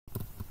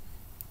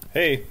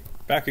Hey,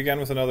 back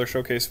again with another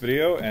showcase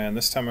video, and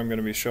this time I'm going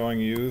to be showing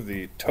you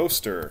the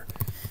toaster.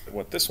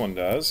 What this one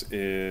does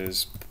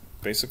is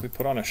basically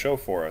put on a show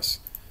for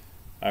us.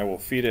 I will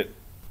feed it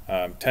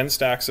 10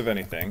 stacks of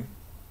anything,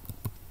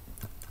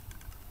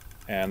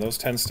 and those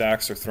 10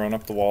 stacks are thrown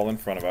up the wall in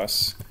front of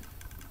us.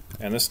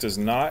 And this does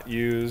not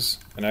use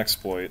an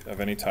exploit of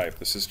any type.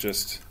 This is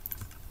just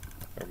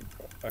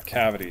a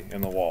cavity in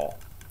the wall.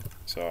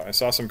 So I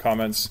saw some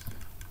comments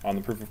on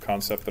the proof of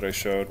concept that I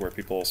showed where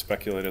people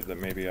speculated that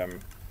maybe I'm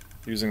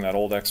using that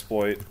old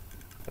exploit.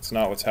 That's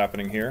not what's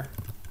happening here.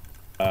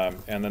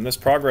 And then this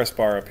progress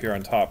bar up here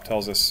on top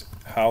tells us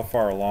how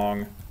far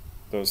along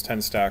those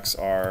 10 stacks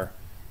are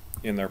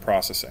in their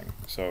processing.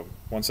 So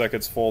once that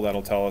gets full,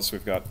 that'll tell us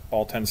we've got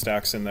all 10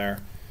 stacks in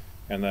there,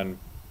 and then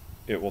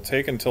it will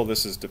take until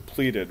this is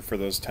depleted for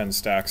those 10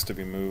 stacks to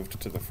be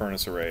moved to the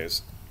furnace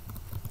arrays.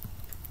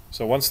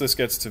 So once this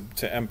gets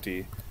to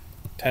empty,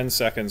 10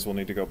 seconds will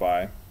need to go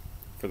by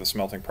for the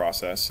smelting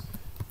process,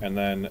 and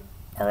then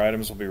our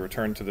items will be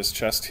returned to this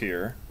chest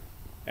here,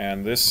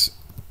 and this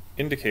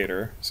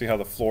indicator, see how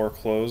the floor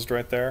closed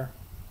right there?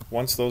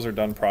 Once those are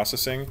done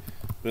processing,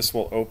 this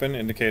will open,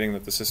 indicating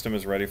that the system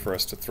is ready for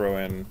us to throw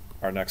in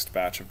our next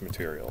batch of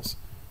materials.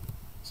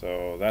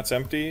 So that's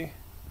empty,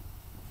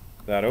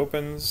 that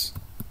opens,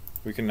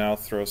 we can now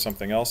throw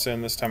something else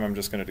in. This time I'm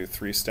just going to do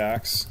 3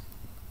 stacks,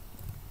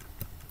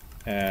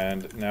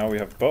 and now we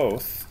have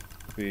both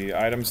the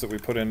items that we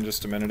put in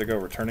just a minute ago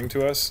returning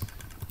to us,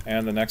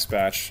 and the next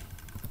batch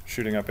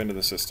shooting up into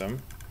the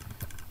system.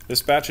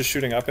 This batch is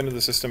shooting up into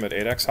the system at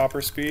 8x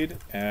hopper speed,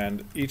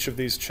 and each of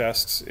these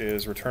chests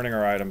is returning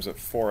our items at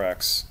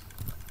 4x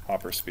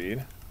hopper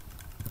speed.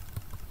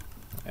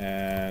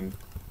 And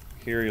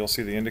here you'll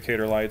see the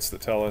indicator lights that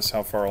tell us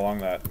how far along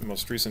that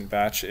most recent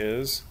batch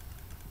is.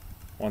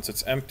 Once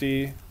it's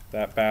empty,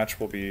 that batch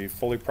will be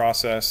fully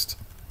processed,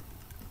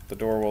 the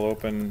door will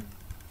open,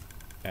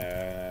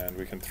 and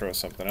we can throw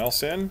something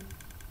else in.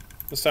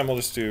 This time we'll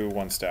just do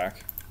 1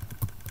 stack.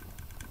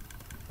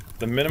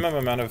 The minimum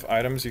amount of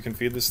items you can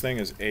feed this thing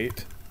is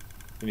 8.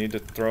 You need to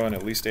throw in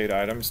at least 8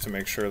 items to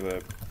make sure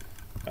that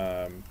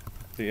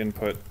the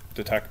input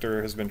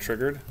detector has been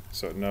triggered,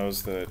 so it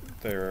knows that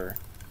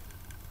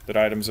that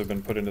items have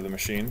been put into the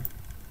machine.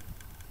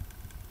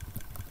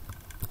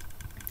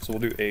 So we'll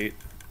do 8.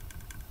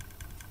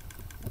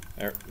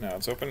 There, now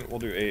it's open. We'll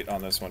do 8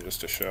 on this one just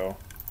to show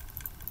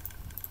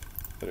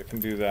that it can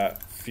do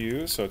that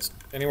few. So it's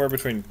anywhere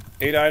between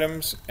 8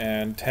 items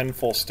and 10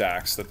 full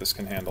stacks that this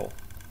can handle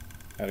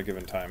at a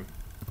given time.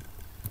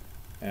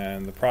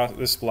 And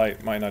this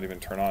light might not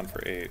even turn on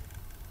for 8,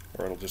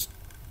 or it'll just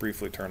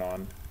briefly turn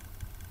on.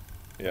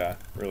 Yeah,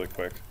 really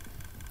quick.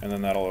 And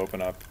then that'll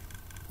open up,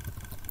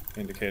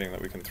 indicating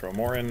that we can throw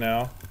more in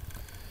now.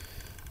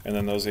 And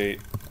then those 8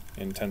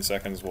 in 10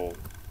 seconds will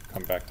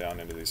come back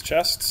down into these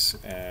chests,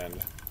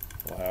 and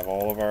we'll have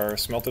all of our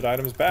smelted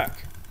items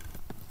back.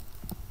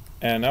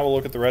 And now we'll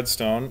look at the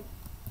redstone.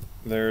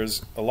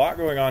 There's a lot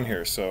going on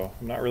here, so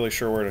I'm not really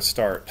sure where to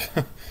start.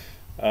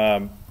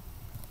 I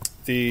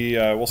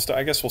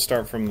guess we'll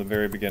start from the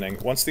very beginning.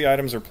 Once the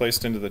items are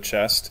placed into the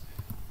chest,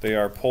 they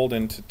are pulled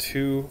into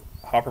 2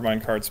 hopper mine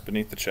carts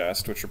beneath the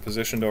chest, which are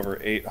positioned over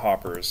 8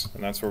 hoppers,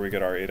 and that's where we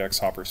get our 8x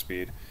hopper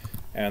speed.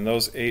 And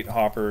those 8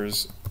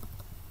 hoppers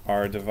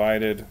are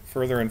divided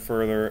further and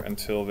further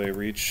until they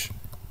reach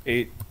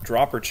 8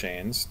 dropper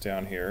chains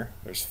down here.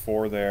 There's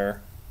 4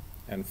 there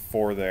and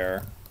 4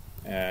 there,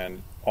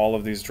 and all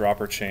of these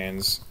dropper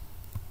chains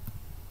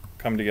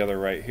come together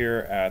right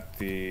here at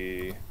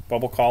the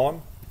bubble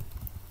column,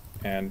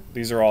 and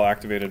these are all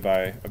activated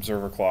by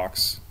observer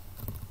clocks.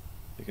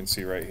 You can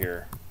see right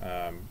here.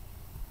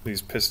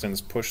 These pistons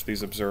push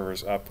these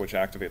observers up, which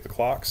activate the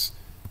clocks,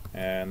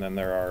 and then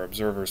there are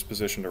observers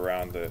positioned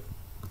around that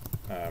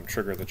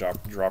trigger the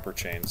dropper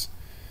chains.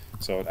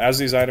 So as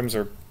these items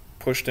are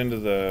pushed into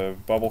the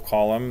bubble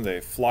column,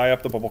 they fly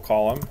up the bubble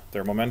column.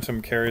 Their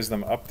momentum carries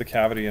them up the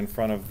cavity in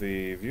front of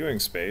the viewing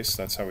space.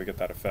 That's how we get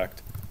that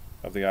effect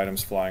of the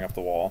items flying up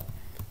the wall.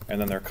 And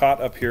then they're caught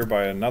up here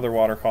by another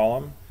water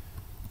column,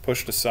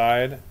 pushed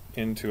aside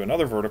into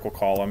another vertical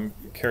column,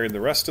 carried the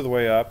rest of the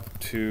way up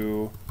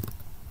to,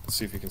 let's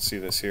see if you can see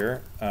this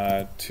here,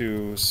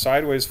 to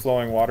sideways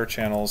flowing water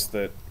channels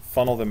that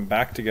funnel them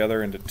back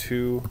together into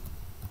 2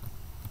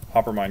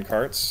 hopper mine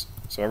carts.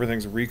 So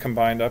everything's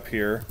recombined up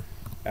here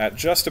at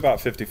just about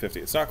 50-50.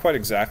 It's not quite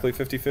exactly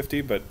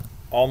 50-50, but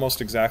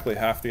almost exactly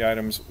half the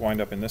items wind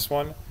up in this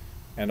one,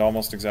 and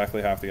almost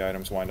exactly half the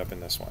items wind up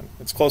in this one.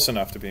 It's close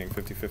enough to being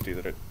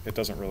 50-50 that it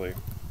doesn't really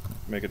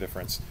make a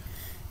difference.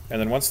 And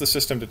then once the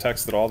system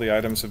detects that all the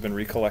items have been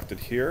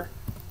recollected here,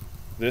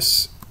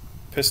 this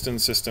piston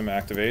system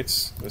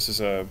activates. This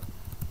is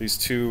these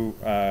 2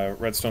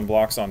 redstone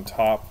blocks on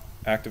top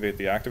activate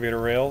the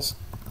activator rails,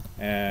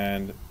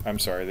 and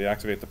they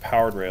activate the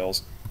powered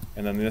rails,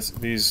 and then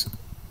these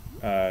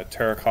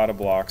terracotta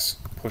blocks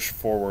push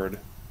forward.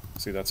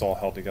 See, that's all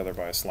held together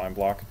by a slime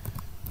block.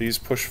 These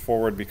push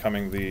forward,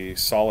 becoming the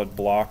solid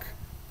block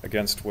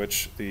against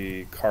which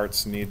the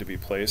carts need to be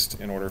placed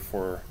in order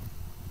for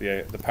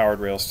the powered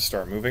rails to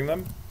start moving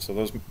them. So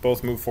those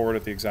both move forward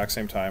at the exact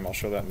same time. I'll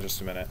show that in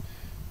just a minute.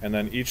 And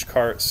then each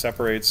cart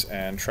separates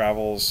and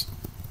travels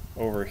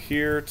over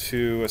here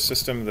to a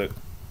system that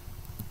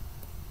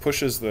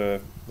pushes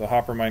the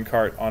hopper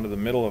minecart onto the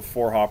middle of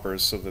 4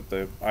 hoppers so that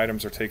the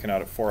items are taken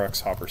out at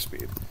 4x hopper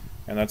speed.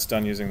 And that's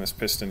done using this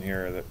piston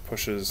here that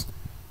pushes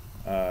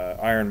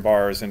iron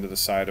bars into the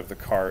side of the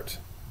cart,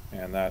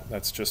 and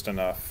that's just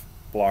enough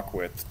block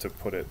width to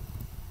put it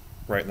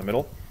right in the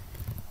middle.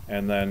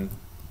 And then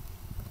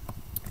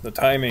the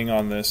timing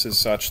on this is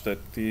such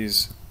that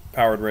these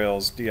powered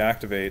rails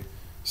deactivate,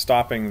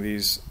 stopping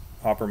these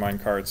hopper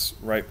minecarts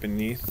right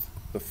beneath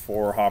the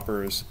 4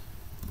 hoppers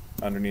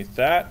underneath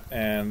that,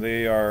 and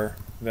they are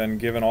then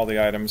given all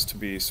the items to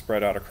be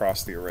spread out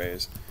across the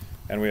arrays.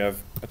 And we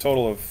have a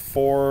total of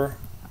 4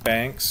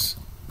 banks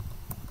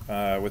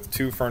with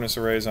 2 furnace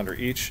arrays under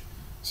each,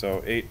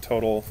 so 8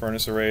 total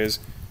furnace arrays,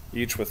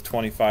 each with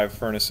 25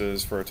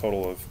 furnaces for a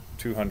total of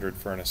 200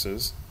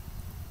 furnaces.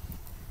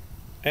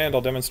 And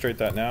I'll demonstrate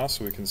that now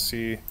so we can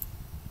see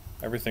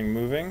everything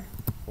moving.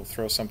 We'll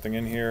throw something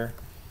in here.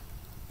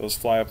 Those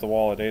fly up the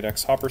wall at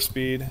 8x hopper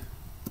speed.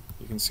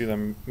 You can see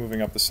them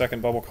moving up the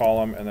second bubble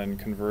column and then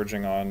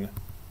converging on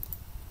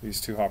these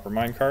 2 hopper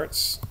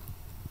minecarts.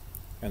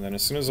 And then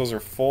as soon as those are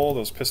full,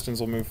 those pistons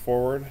will move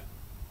forward.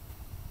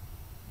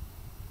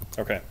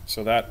 Okay,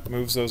 so that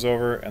moves those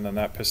over, and then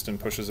that piston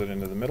pushes it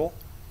into the middle.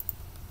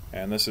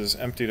 And this is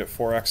emptied at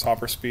 4x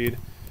hopper speed.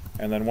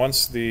 And then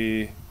once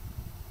the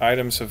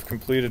items have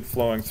completed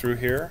flowing through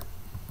here,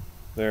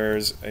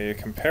 there's a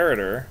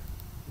comparator.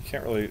 You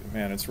can't really,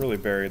 man, it's really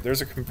buried.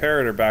 There's a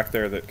comparator back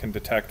there that can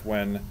detect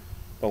when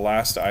the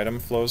last item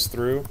flows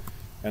through,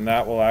 and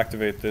that will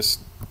activate this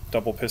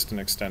double piston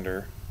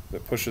extender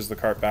that pushes the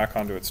cart back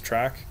onto its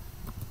track,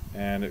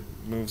 and it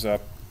moves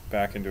up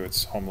back into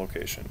its home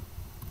location.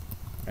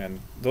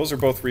 And those are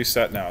both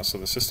reset now, so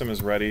the system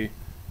is ready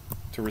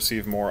to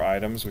receive more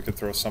items. We could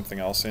throw something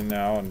else in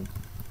now and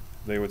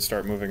they would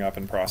start moving up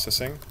and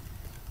processing.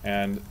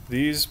 And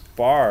this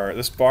bar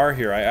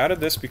here, I added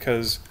this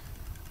because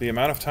the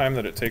amount of time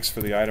that it takes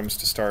for the items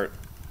to start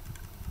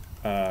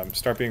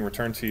being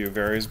returned to you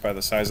varies by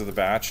the size of the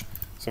batch.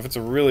 So if it's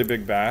a really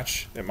big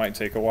batch, it might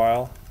take a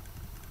while.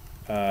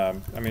 I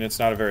mean, it's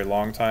not a very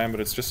long time,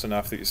 but it's just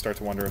enough that you start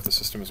to wonder if the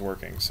system is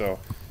working. So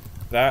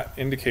that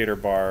indicator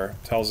bar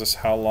tells us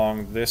how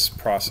long this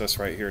process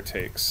right here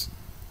takes.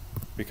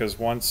 Because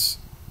once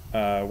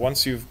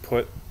you've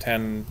put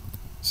 10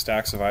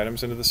 stacks of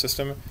items into the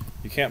system,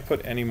 you can't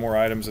put any more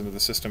items into the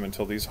system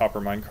until these hopper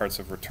minecarts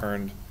have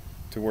returned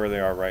to where they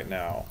are right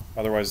now.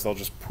 Otherwise they'll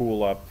just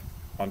pool up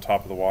on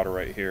top of the water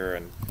right here,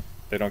 and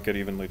they don't get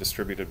evenly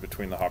distributed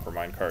between the hopper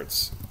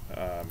minecarts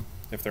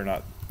if they're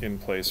not in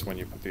place when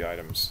you put the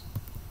items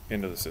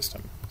into the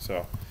system.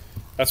 So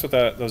that's what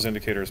those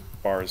indicators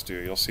bars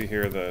do. You'll see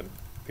here the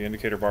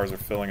indicator bars are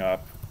filling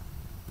up,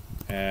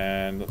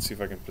 and let's see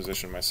if I can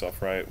position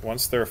myself right.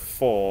 Once they're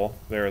full,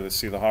 there,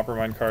 see the hopper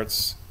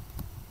minecarts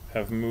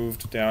have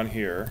moved down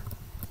here.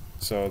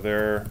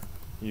 So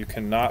you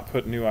cannot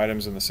put new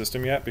items in the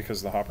system yet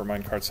because the hopper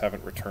minecarts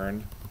haven't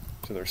returned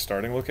to their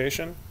starting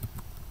location.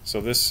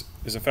 So this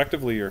is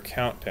effectively your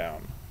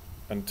countdown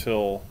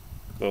until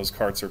those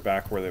carts are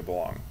back where they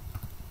belong.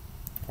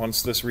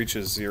 Once this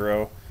reaches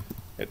 0,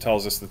 it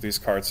tells us that these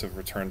carts have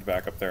returned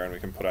back up there and we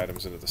can put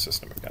items into the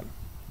system again.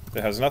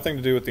 It has nothing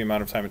to do with the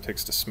amount of time it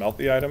takes to smelt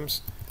the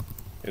items.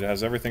 It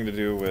has everything to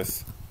do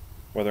with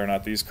whether or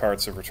not these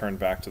carts have returned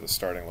back to the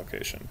starting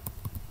location.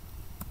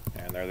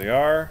 And there they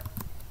are.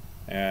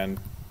 And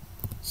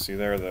see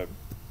there, the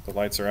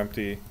lights are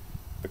empty,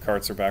 the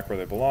carts are back where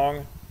they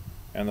belong,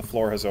 and the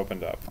floor has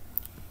opened up.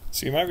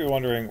 So you might be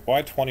wondering,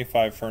 why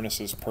 25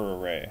 furnaces per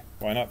array?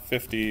 Why not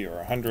 50 or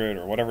 100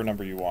 or whatever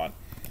number you want?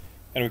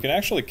 And we can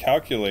actually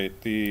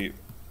calculate the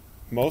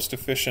most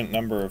efficient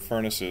number of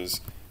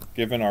furnaces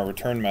given our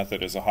return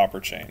method is a hopper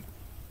chain.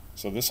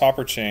 So this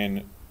hopper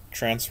chain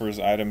transfers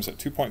items at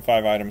 2.5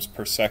 items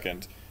per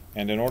second,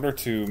 and in order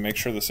to make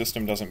sure the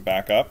system doesn't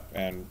back up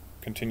and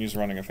continues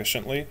running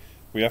efficiently,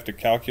 we have to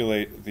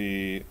calculate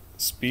the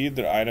speed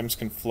that items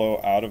can flow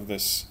out of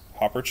this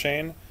hopper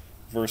chain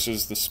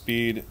versus the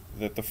speed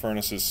that the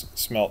furnaces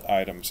smelt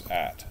items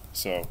at.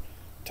 So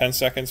 10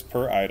 seconds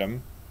per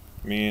item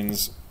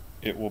means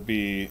it will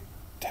be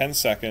 10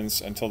 seconds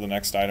until the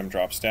next item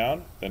drops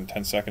down, then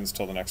 10 seconds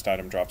till the next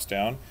item drops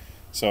down.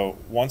 So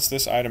once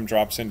this item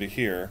drops into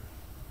here,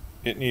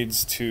 it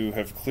needs to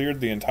have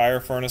cleared the entire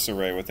furnace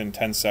array within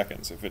 10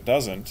 seconds. If it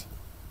doesn't,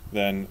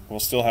 then we'll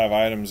still have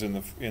items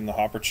in the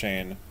hopper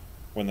chain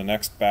when the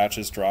next batch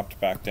is dropped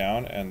back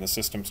down and the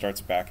system starts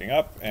backing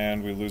up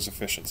and we lose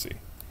efficiency.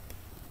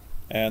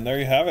 And there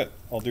you have it.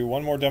 I'll do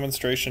one more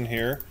demonstration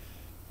here,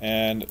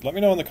 and let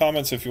me know in the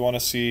comments if you want to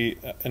see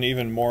an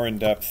even more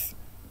in-depth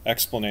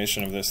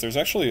explanation of this. There's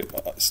actually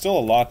still a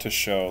lot to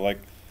show. Like,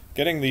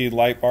 getting the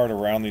light bar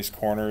around these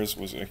corners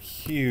was a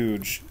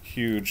huge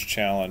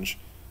challenge.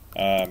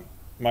 My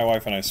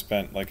wife and I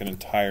spent like an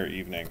entire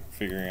evening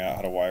figuring out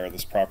how to wire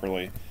this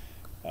properly,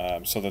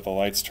 so that the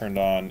lights turned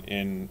on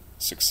in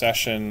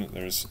succession.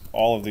 There's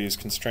all of these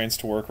constraints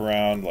to work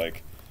around,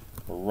 like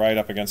we're right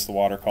up against the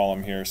water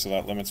column here, so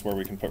that limits where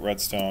we can put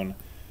redstone.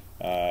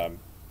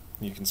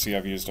 You can see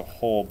I've used a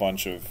whole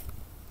bunch of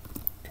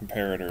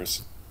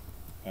comparators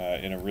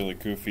in a really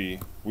goofy,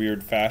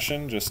 weird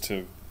fashion just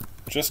to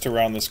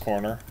round this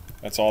corner.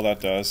 That's all that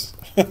does.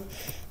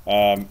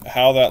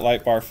 How that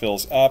light bar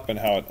fills up and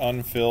how it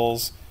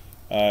unfills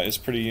is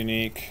pretty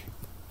unique,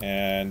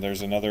 and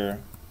there's another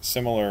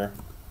similar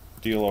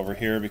deal over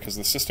here because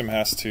the system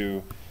has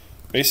to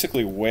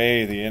basically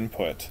weigh the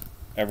input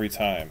every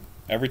time.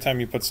 Every time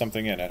you put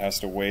something in, it has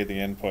to weigh the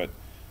input.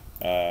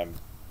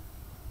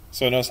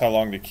 So it knows how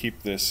long to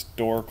keep this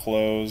door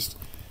closed,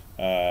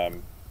 how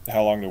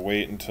long to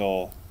wait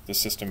until the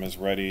system is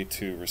ready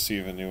to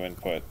receive a new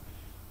input.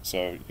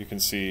 So you can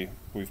see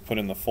we've put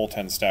in the full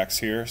 10 stacks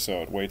here,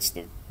 so it waits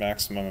the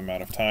maximum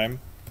amount of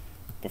time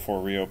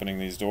before reopening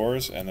these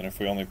doors. And then if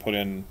we only put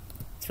in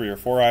 3 or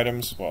 4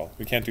 items, well,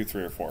 we can't do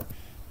 3 or 4.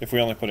 If we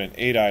only put in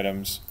 8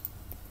 items,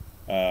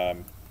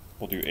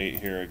 we'll do 8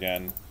 here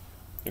again.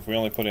 If we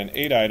only put in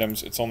 8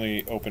 items, it's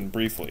only open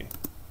briefly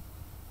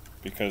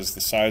because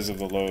the size of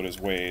the load is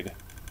weighed.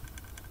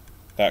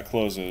 That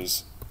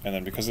closes, and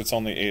then because it's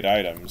only 8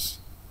 items,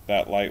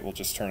 that light will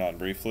just turn on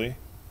briefly,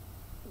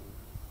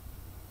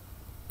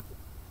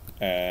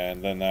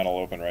 and then that'll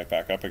open right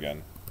back up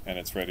again, and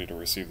it's ready to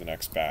receive the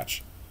next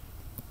batch.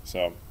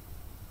 So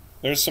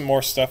there's some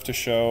more stuff to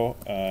show.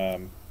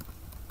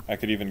 I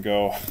could even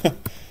go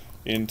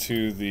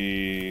into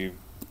the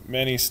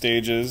many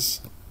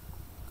stages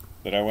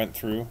that I went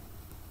through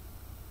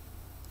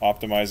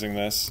optimizing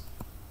this,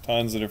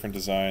 tons of different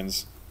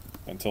designs,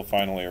 until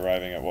finally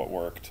arriving at what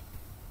worked.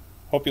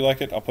 Hope you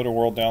like it. I'll put a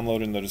world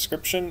download in the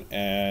description,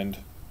 and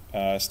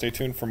stay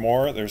tuned for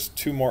more. There's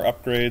 2 more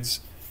upgrades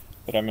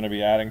that I'm going to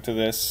be adding to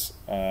this.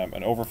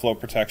 An overflow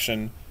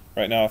protection.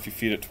 Right now if you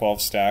feed it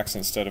 12 stacks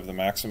instead of the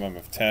maximum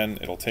of 10,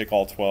 it'll take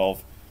all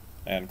 12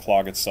 and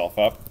clog itself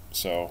up.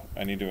 So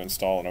I need to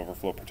install an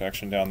overflow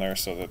protection down there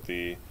so that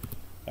the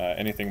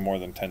anything more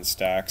than 10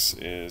 stacks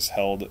is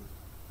held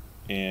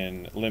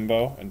in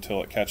limbo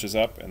until it catches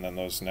up, and then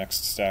those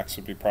next stacks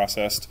would be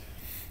processed.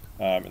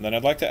 And then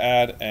I'd like to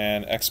add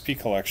an XP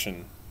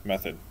collection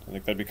method. I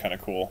think that'd be kind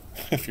of cool.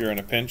 If you're in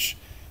a pinch,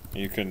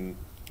 you can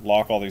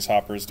lock all these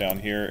hoppers down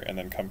here and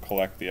then come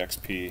collect the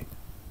XP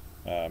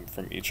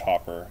from each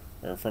hopper,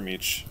 or from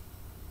each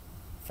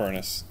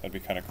furnace. That'd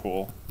be kind of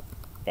cool.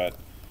 But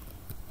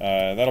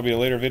that'll be a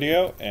later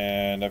video,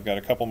 and I've got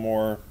a couple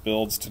more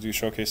builds to do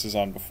showcases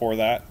on before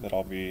that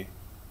I'll be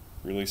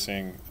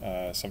releasing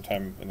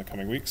sometime in the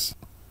coming weeks.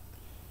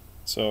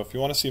 So if you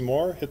want to see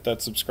more, hit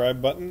that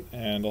subscribe button,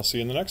 and I'll see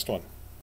you in the next one.